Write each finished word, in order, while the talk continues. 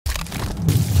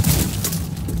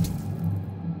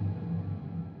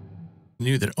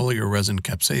knew that oleoresin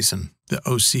capsaicin, the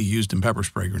OC used in pepper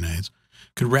spray grenades,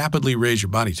 could rapidly raise your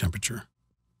body temperature.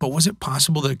 But was it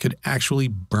possible that it could actually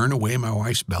burn away my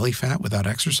wife's belly fat without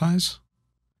exercise?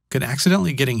 Could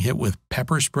accidentally getting hit with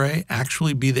pepper spray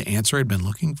actually be the answer I'd been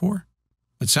looking for?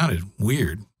 It sounded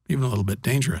weird, even a little bit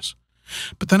dangerous.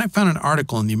 But then I found an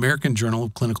article in the American Journal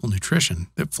of Clinical Nutrition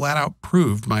that flat out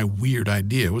proved my weird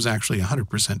idea was actually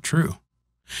 100% true.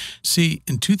 See,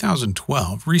 in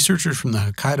 2012, researchers from the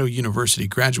Hokkaido University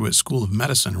Graduate School of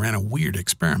Medicine ran a weird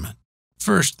experiment.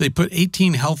 First, they put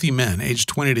 18 healthy men aged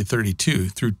 20 to 32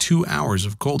 through 2 hours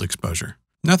of cold exposure.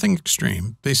 Nothing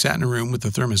extreme. They sat in a room with the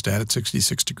thermostat at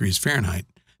 66 degrees Fahrenheit,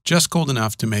 just cold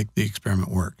enough to make the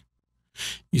experiment work.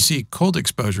 You see, cold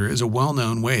exposure is a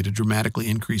well-known way to dramatically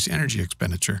increase energy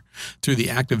expenditure through the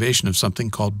activation of something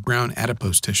called brown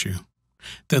adipose tissue.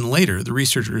 Then later, the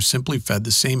researchers simply fed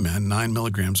the same men 9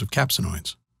 milligrams of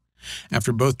capsaicinoids.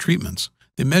 After both treatments,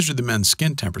 they measured the men's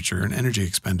skin temperature and energy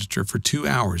expenditure for 2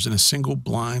 hours in a single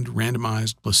blind,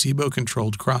 randomized,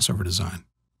 placebo-controlled crossover design.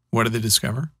 What did they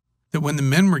discover? That when the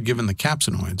men were given the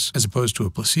capsaicinoids, as opposed to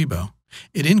a placebo,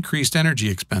 it increased energy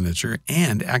expenditure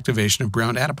and activation of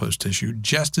brown adipose tissue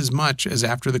just as much as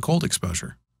after the cold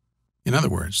exposure. In other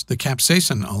words, the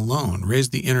capsaicin alone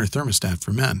raised the inner thermostat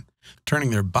for men,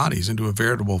 turning their bodies into a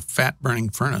veritable fat-burning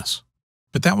furnace.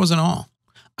 But that wasn't all.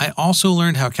 I also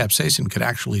learned how capsaicin could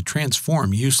actually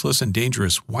transform useless and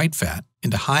dangerous white fat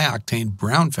into high-octane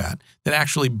brown fat that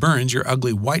actually burns your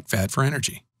ugly white fat for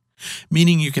energy.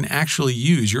 Meaning you can actually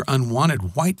use your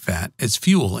unwanted white fat as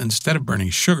fuel instead of burning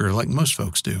sugar like most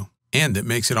folks do. And it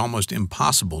makes it almost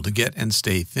impossible to get and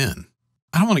stay thin.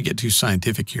 I don't want to get too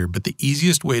scientific here, but the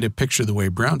easiest way to picture the way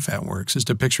brown fat works is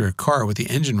to picture a car with the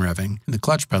engine revving and the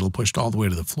clutch pedal pushed all the way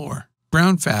to the floor.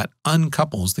 Brown fat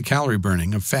uncouples the calorie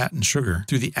burning of fat and sugar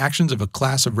through the actions of a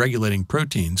class of regulating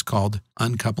proteins called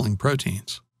uncoupling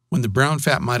proteins. When the brown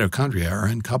fat mitochondria are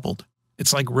uncoupled,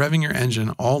 it's like revving your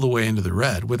engine all the way into the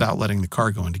red without letting the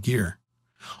car go into gear.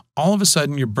 All of a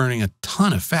sudden, you're burning a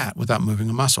ton of fat without moving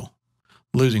a muscle,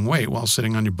 losing weight while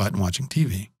sitting on your butt and watching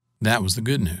TV. That was the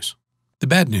good news. The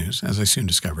bad news, as I soon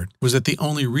discovered, was that the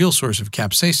only real source of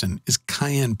capsaicin is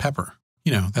cayenne pepper.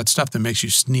 You know, that stuff that makes you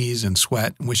sneeze and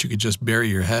sweat and wish you could just bury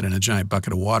your head in a giant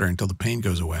bucket of water until the pain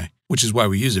goes away, which is why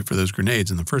we use it for those grenades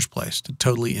in the first place, to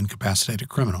totally incapacitate a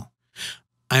criminal.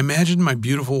 I imagined my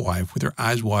beautiful wife with her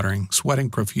eyes watering, sweating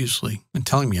profusely, and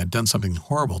telling me I'd done something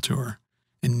horrible to her,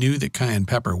 and knew that cayenne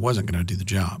pepper wasn't going to do the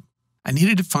job. I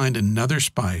needed to find another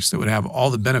spice that would have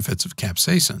all the benefits of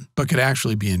capsaicin, but could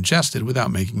actually be ingested without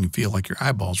making you feel like your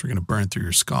eyeballs were going to burn through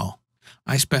your skull.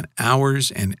 I spent hours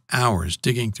and hours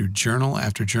digging through journal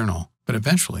after journal, but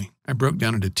eventually I broke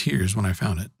down into tears when I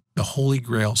found it. The holy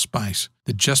grail spice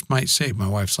that just might save my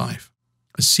wife's life.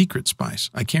 A secret spice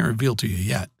I can't reveal to you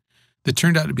yet, that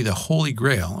turned out to be the holy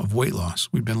grail of weight loss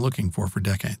we'd been looking for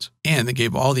decades, and that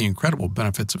gave all the incredible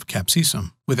benefits of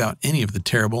capsaicin without any of the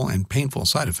terrible and painful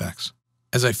side effects.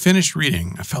 As I finished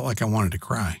reading, I felt like I wanted to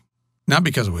cry. Not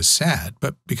because I was sad,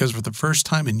 but because for the first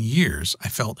time in years, I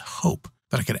felt hope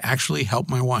that I could actually help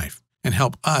my wife and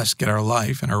help us get our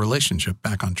life and our relationship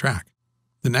back on track.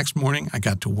 The next morning, I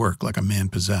got to work like a man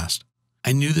possessed.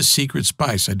 I knew the secret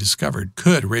spice I discovered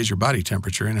could raise your body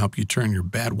temperature and help you turn your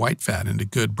bad white fat into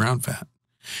good brown fat,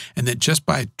 and that just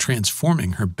by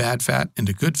transforming her bad fat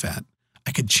into good fat,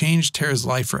 I could change Tara's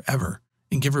life forever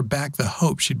and give her back the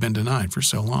hope she'd been denied for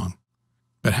so long.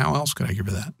 But how else could I give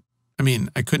her that? I mean,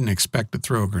 I couldn't expect to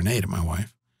throw a grenade at my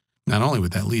wife. Not only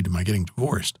would that lead to my getting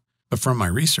divorced, but from my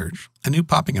research, I knew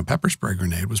popping a pepper spray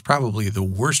grenade was probably the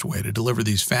worst way to deliver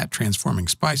these fat-transforming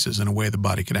spices in a way the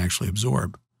body could actually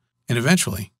absorb. And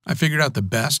eventually, I figured out the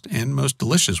best and most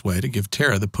delicious way to give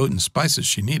Tara the potent spices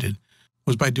she needed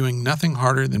was by doing nothing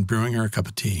harder than brewing her a cup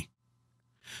of tea.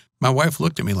 My wife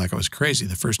looked at me like I was crazy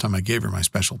the first time I gave her my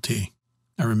special tea.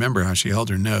 I remember how she held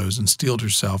her nose and steeled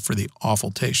herself for the awful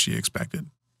taste she expected,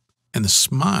 and the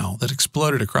smile that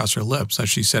exploded across her lips as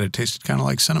she said it tasted kind of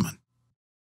like cinnamon.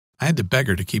 I had to beg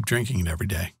her to keep drinking it every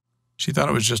day. She thought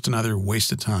it was just another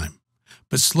waste of time.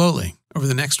 But slowly, over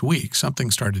the next week,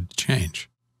 something started to change.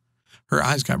 Her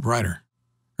eyes got brighter.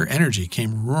 Her energy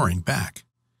came roaring back.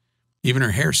 Even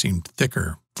her hair seemed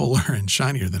thicker, fuller, and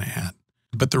shinier than it had.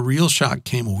 But the real shock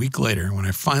came a week later when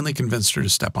I finally convinced her to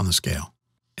step on the scale,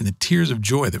 and the tears of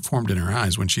joy that formed in her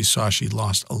eyes when she saw she'd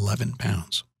lost 11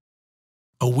 pounds.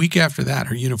 A week after that,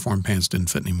 her uniform pants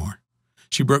didn't fit anymore.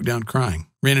 She broke down crying,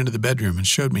 ran into the bedroom, and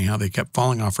showed me how they kept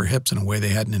falling off her hips in a way they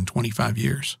hadn't in 25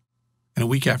 years. And a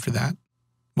week after that,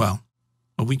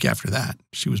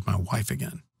 she was my wife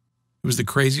again. It was the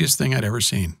craziest thing I'd ever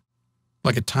seen.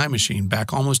 Like a time machine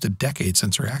back almost a decade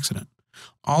since her accident.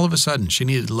 All of a sudden, she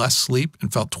needed less sleep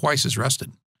and felt twice as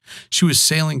rested. She was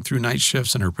sailing through night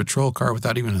shifts in her patrol car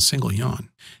without even a single yawn,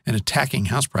 and attacking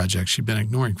house projects she'd been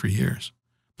ignoring for years.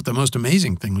 But the most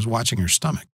amazing thing was watching her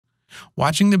stomach.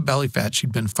 Watching the belly fat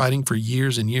she'd been fighting for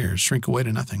years and years shrink away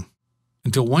to nothing.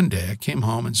 Until one day I came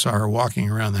home and saw her walking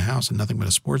around the house in nothing but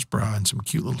a sports bra and some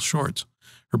cute little shorts,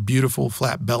 her beautiful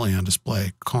flat belly on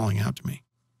display, calling out to me.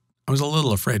 I was a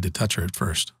little afraid to touch her at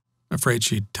first, afraid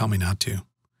she'd tell me not to.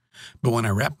 But when I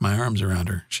wrapped my arms around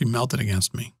her, she melted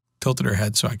against me, tilted her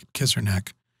head so I could kiss her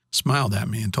neck, smiled at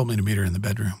me and told me to meet her in the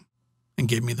bedroom, and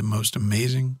gave me the most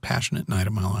amazing, passionate night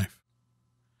of my life.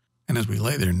 And as we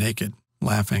lay there naked,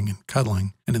 laughing and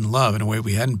cuddling, and in love in a way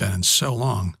we hadn't been in so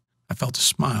long, I felt a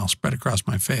smile spread across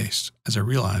my face as I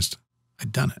realized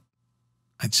I'd done it.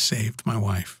 I'd saved my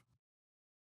wife.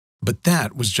 But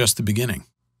that was just the beginning.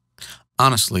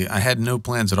 Honestly, I had no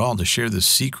plans at all to share this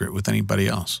secret with anybody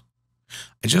else.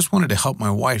 I just wanted to help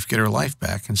my wife get her life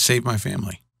back and save my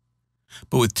family.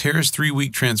 But with Tara's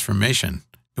 3-week transformation,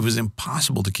 it was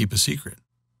impossible to keep a secret.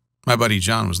 My buddy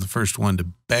John was the first one to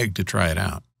beg to try it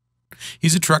out.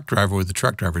 He's a truck driver with a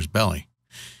truck driver's belly.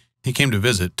 He came to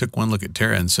visit, took one look at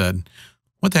Tara and said,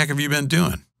 "What the heck have you been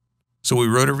doing?" So we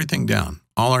wrote everything down,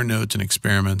 all our notes and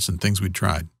experiments and things we'd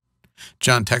tried.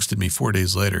 John texted me 4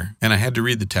 days later, and I had to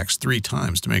read the text 3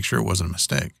 times to make sure it wasn't a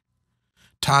mistake.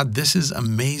 "Todd, this is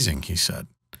amazing," he said.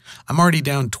 "I'm already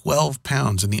down 12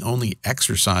 pounds, and the only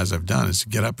exercise I've done is to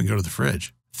get up and go to the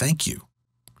fridge. Thank you."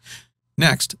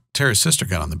 Next, Tara's sister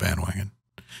got on the bandwagon.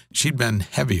 She'd been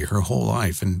heavy her whole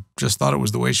life and just thought it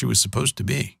was the way she was supposed to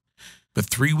be. But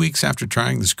 3 weeks after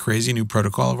trying this crazy new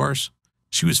protocol of ours,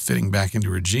 she was fitting back into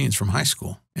her jeans from high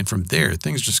school, and from there,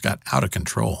 things just got out of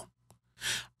control.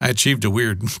 I achieved a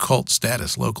weird cult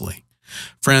status locally.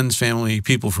 Friends, family,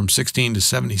 people from 16 to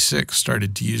 76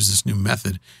 started to use this new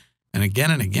method, and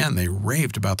again they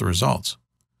raved about the results.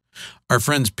 Our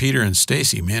friends Peter and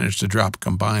Stacy managed to drop a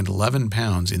combined 11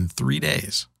 pounds in 3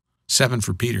 days, 7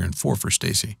 for Peter and 4 for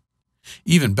Stacy.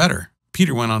 Even better,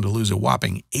 Peter went on to lose a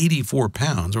whopping 84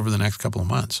 pounds over the next couple of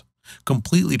months,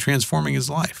 completely transforming his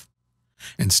life.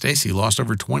 And Stacy lost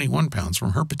over 21 pounds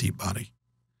from her petite body.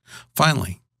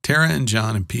 Finally, Tara and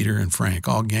John and Peter and Frank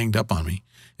all ganged up on me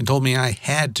and told me I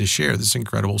had to share this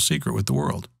incredible secret with the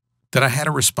world, that I had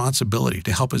a responsibility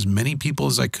to help as many people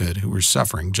as I could who were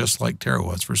suffering just like Tara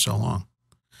was for so long.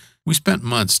 We spent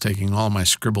months taking all my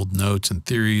scribbled notes and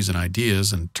theories and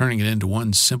ideas and turning it into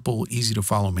one simple,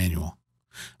 easy-to-follow manual.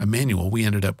 A manual we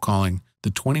ended up calling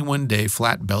the 21-Day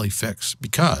Flat Belly Fix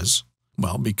because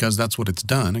that's what it's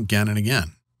done again and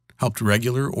again. Helped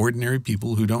regular, ordinary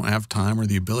people who don't have time or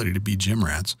the ability to be gym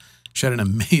rats shed an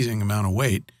amazing amount of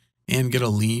weight and get a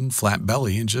lean, flat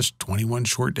belly in just 21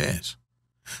 short days.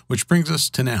 Which brings us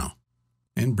to now,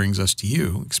 and brings us to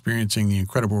you experiencing the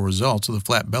incredible results of the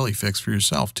Flat Belly Fix for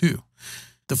yourself, too.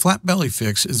 The Flat Belly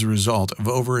Fix is the result of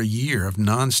over a year of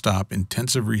nonstop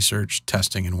intensive research,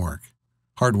 testing, and work.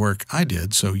 Hard work I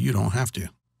did, so you don't have to.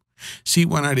 See,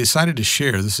 when I decided to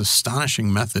share this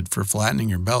astonishing method for flattening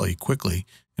your belly quickly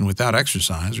and without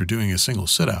exercise or doing a single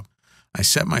sit-up, I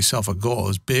set myself a goal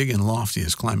as big and lofty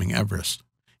as climbing Everest.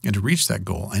 And to reach that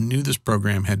goal, I knew this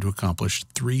program had to accomplish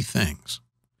 3 things.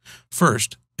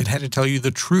 First, it had to tell you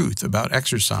the truth about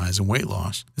exercise and weight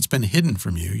loss that's been hidden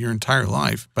from you your entire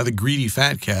life by the greedy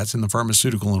fat cats in the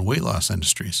pharmaceutical and weight loss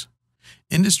industries.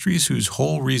 Industries whose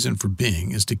whole reason for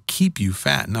being is to keep you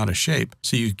fat and out of shape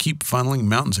so you keep funneling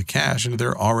mountains of cash into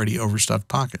their already overstuffed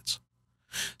pockets.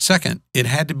 Second, it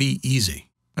had to be easy,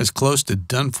 as close to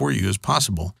done for you as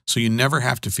possible, so you never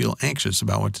have to feel anxious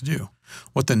about what to do,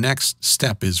 what the next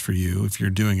step is for you if you're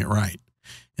doing it right.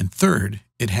 And third,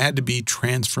 it had to be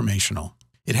transformational.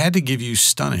 It had to give you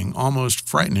stunning, almost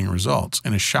frightening results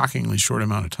in a shockingly short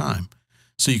amount of time,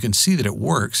 so you can see that it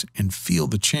works and feel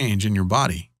the change in your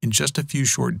body in just a few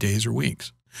short days or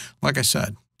weeks. Like I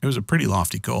said, it was a pretty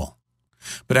lofty goal.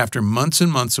 But after months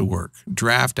and months of work,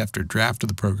 draft after draft of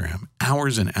the program,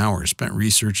 hours and hours spent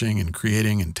researching and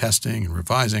creating and testing and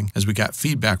revising as we got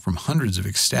feedback from hundreds of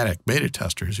ecstatic beta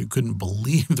testers who couldn't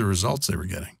believe the results they were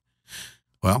getting.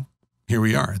 Well, here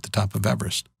we are at the top of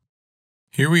Everest.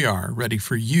 Here we are, ready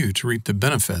for you to reap the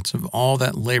benefits of all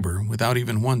that labor without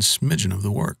even one smidgen of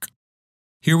the work.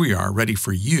 Here we are, ready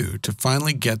for you to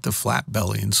finally get the flat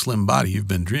belly and slim body you've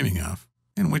been dreaming of,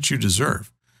 and which you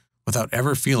deserve, without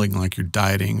ever feeling like you're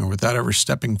dieting or without ever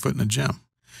stepping foot in a gym.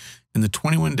 In the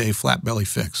 21-Day Flat Belly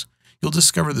Fix, you'll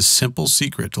discover the simple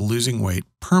secret to losing weight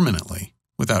permanently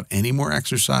without any more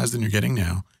exercise than you're getting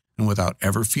now and without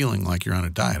ever feeling like you're on a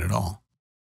diet at all.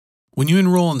 When you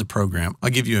enroll in the program, I'll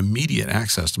give you immediate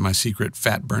access to my secret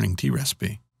fat-burning tea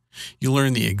recipe. You'll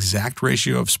learn the exact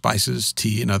ratio of spices,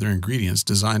 tea, and other ingredients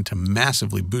designed to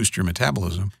massively boost your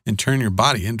metabolism and turn your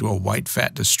body into a white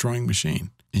fat destroying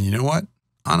machine. And you know what?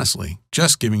 Honestly,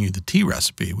 just giving you the tea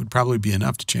recipe would probably be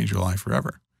enough to change your life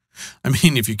forever. I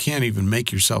mean, if you can't even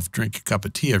make yourself drink a cup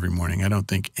of tea every morning, I don't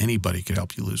think anybody could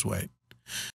help you lose weight.